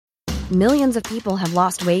Millions of people have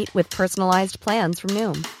lost weight with personalized plans from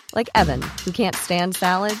Noom. Like Evan, who can't stand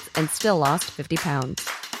salads and still lost 50 pounds.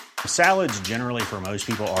 Salads generally for most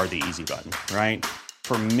people are the easy button, right?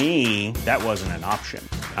 For me, that wasn't an option.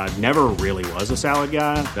 I never really was a salad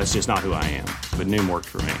guy. That's just not who I am. But Noom worked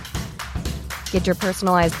for me. Get your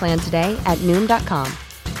personalized plan today at Noom.com.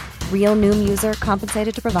 Real Noom user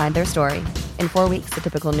compensated to provide their story. In 4 weeks, the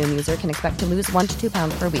typical Noom user can expect to lose 1 to 2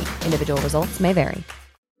 pounds per week. Individual results may vary.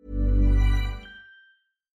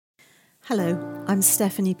 Hello, I'm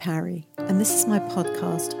Stephanie Parry, and this is my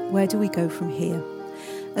podcast, Where Do We Go From Here?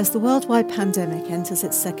 As the worldwide pandemic enters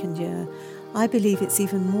its second year, I believe it's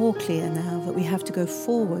even more clear now that we have to go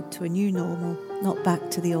forward to a new normal, not back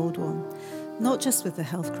to the old one. Not just with the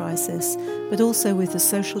health crisis, but also with the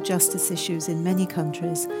social justice issues in many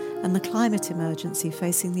countries and the climate emergency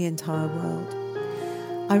facing the entire world.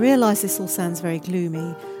 I realise this all sounds very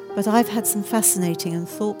gloomy, but I've had some fascinating and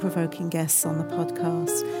thought-provoking guests on the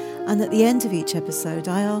podcast, and at the end of each episode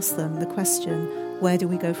I ask them the question, where do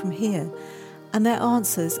we go from here? And their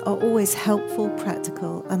answers are always helpful,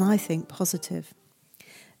 practical, and I think positive.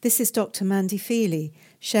 This is Dr. Mandy Feely,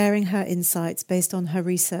 sharing her insights based on her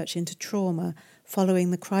research into trauma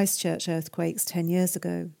following the Christchurch earthquakes 10 years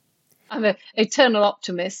ago. I'm an eternal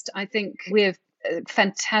optimist. I think we have a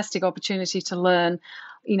fantastic opportunity to learn,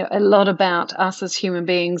 a lot about us as human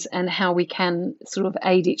beings and how we can sort of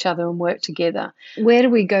aid each other and work together. Where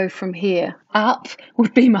do we go from here? Up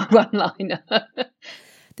would be my one-liner.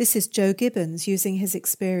 This is Joe Gibbons using his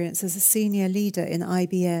experience as a senior leader in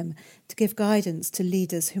IBM to give guidance to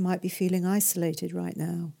leaders who might be feeling isolated right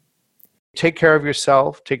now. Take care of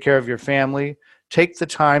yourself, take care of your family, take the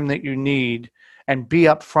time that you need, and be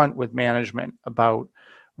upfront with management about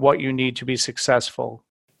what you need to be successful.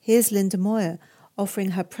 Here's Linda Moyer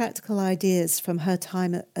offering her practical ideas from her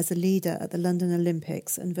time as a leader at the London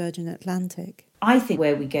Olympics and Virgin Atlantic. I think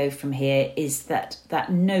where we go from here is that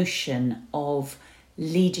notion of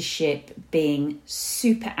leadership being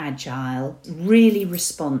super agile, really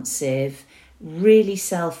responsive, really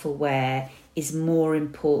self-aware is more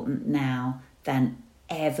important now than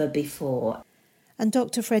ever before. And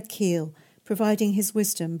Dr. Fred Keel, providing his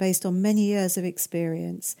wisdom based on many years of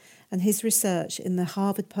experience and his research in the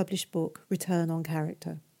Harvard-published book, Return on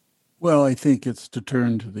Character. Well, I think it's to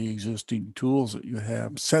turn to the existing tools that you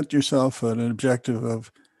have. Set yourself an objective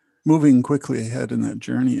of moving quickly ahead in that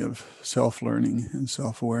journey of self-learning and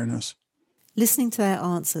self-awareness. Listening to their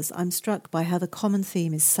answers, I'm struck by how the common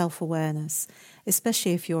theme is self-awareness,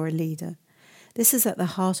 especially if you're a leader. This is at the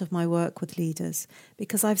heart of my work with leaders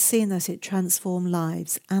because I've seen that it transforms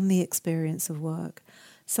lives and the experience of work.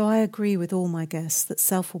 So I agree with all my guests that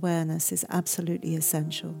self-awareness is absolutely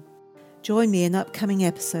essential. Join me in upcoming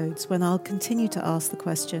episodes when I'll continue to ask the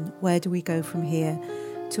question, where do we go from here,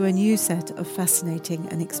 to a new set of fascinating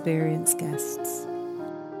and experienced guests.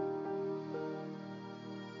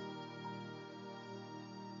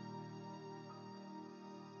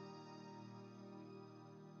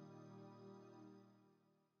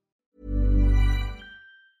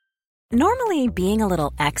 Normally, being a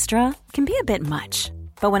little extra can be a bit much,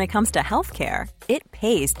 but when it comes to healthcare, it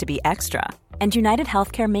pays to be extra. And United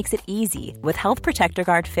Healthcare makes it easy with Health Protector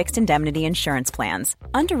Guard fixed indemnity insurance plans.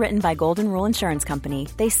 Underwritten by Golden Rule Insurance Company,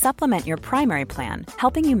 they supplement your primary plan,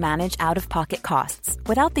 helping you manage out-of-pocket costs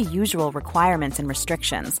without the usual requirements and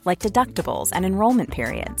restrictions like deductibles and enrollment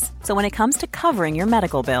periods. So when it comes to covering your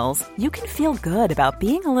medical bills, you can feel good about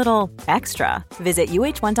being a little extra. Visit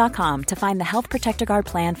UH1.com to find the Health Protector Guard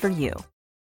plan for you.